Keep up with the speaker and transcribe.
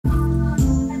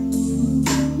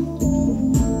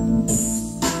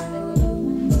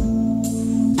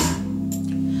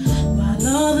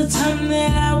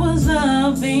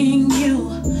loving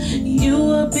you. You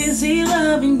were busy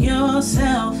loving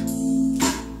yourself.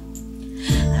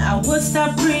 I would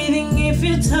stop breathing if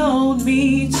you told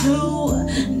me to.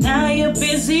 Now you're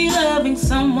busy loving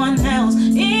someone else.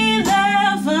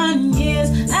 11 years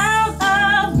out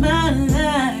of my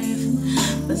life.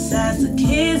 Besides the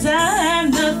kids, I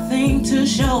have nothing to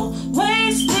show.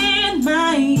 Wasted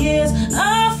my years,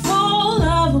 a fool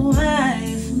of a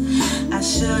wife. I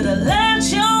should've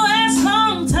left your ass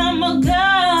long time ago.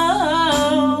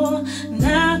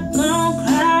 Not gon'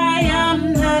 cry,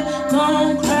 I'm not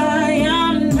gon' cry,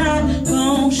 I'm not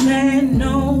gon' shed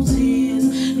no tears.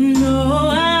 No,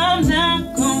 I'm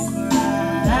not gon'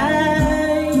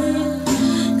 cry,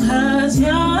 'cause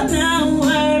you're not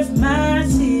worth my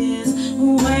tears.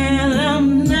 Well,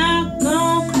 I'm not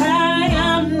gon' cry,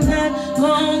 I'm not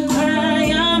gon' cry,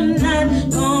 I'm not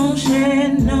gon'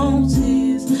 shed no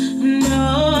tears. No,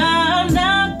 I'm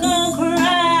not gon' cry.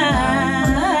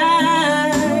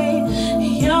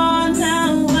 You're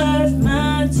not worth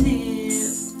my tears.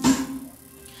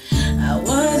 I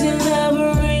was your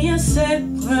lover and your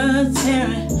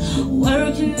secretary,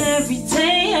 working every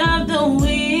day of the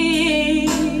week.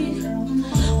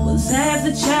 Was at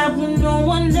the job when no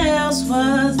one else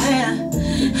was there,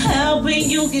 helping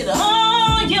you get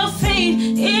on your feet.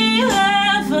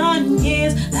 11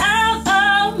 years out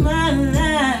of my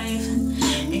life,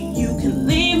 and you can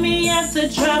leave me at the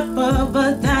drop of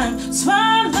a dime.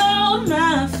 Swallowed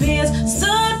my fears,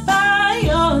 stood by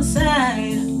your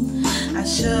side. I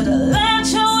should've let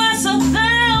your ass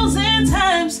 1,000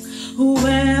 times.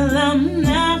 Well, I'm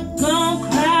not gon'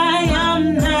 cry, I'm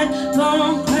not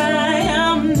gon' cry,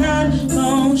 I'm not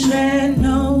gon' shed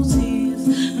no tears.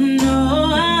 No,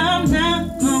 I'm not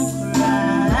gon'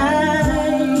 cry,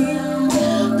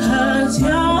 'cause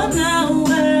you're not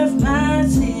worth my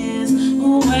tears.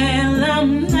 Well,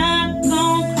 I'm not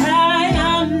gon' cry,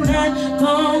 I'm not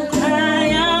gon' cry,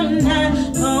 I'm not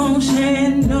gon'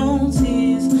 shed no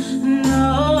tears. No,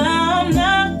 I'm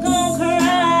not gon' cry.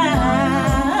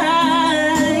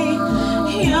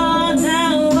 You're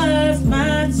not worth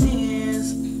my tears.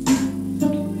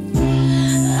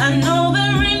 I know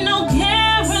there ain't no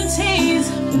guarantees.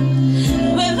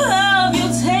 With love, you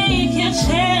take your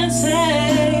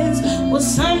chances. Well,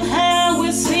 somehow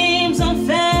it seems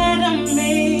unfair to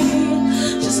me.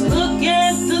 Just look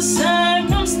at the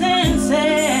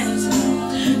circumstances.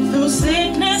 Through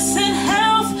sickness and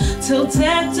health, till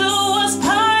death do us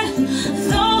part.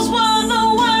 Those were the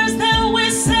words that we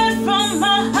said from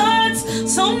our hearts.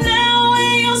 So now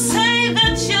when you say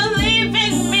that you're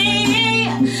leaving me,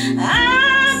 I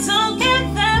don't get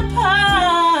that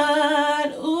part.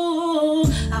 Ooh,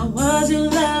 I was your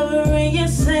lover and your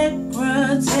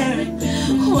secretary,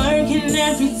 working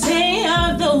every day of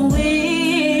the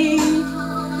week.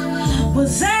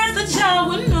 Was at the job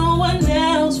when no one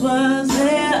else was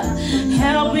there,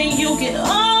 helping you get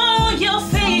on your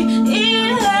feet.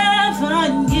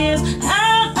 11 years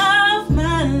out of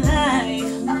my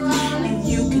life, and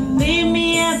you can leave me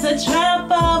at the drop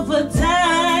of a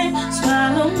dime.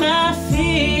 Swallow my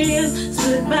fears,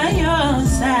 stood by your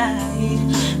side.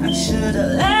 I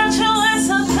should've let your ass